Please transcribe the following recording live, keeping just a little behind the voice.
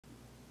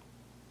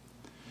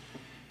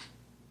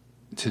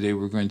Today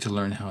we're going to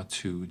learn how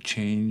to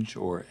change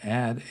or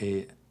add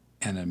an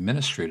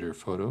administrator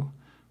photo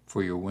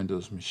for your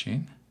Windows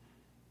machine.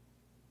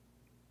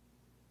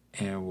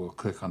 And we'll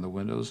click on the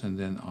Windows and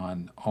then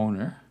on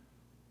Owner,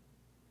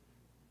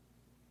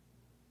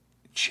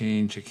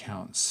 Change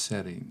Account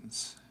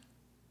Settings.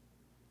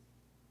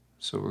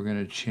 So we're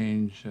going to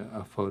change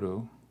a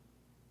photo.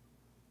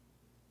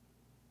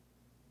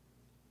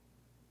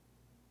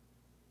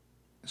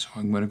 So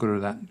I'm going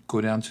to go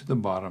down to the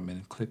bottom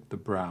and click the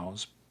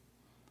Browse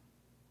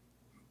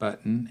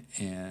button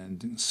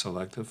and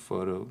select a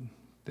photo.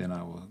 Then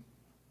I will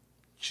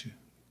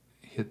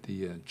hit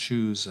the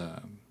Choose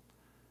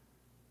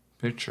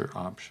Picture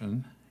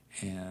option,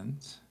 and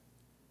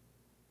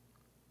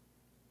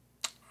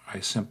I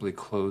simply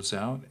close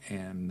out,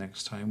 and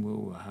next time we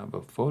will have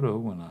a photo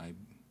when I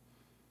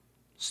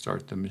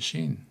start the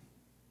machine.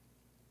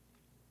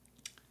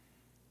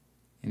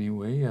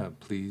 Anyway,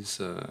 please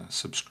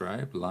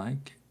subscribe,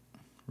 like,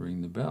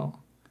 ring the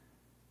bell,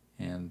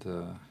 and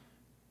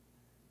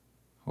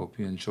hope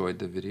you enjoyed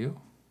the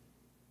video.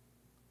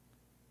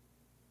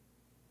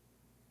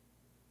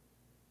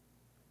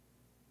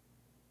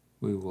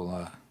 We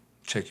will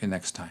check you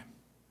next time.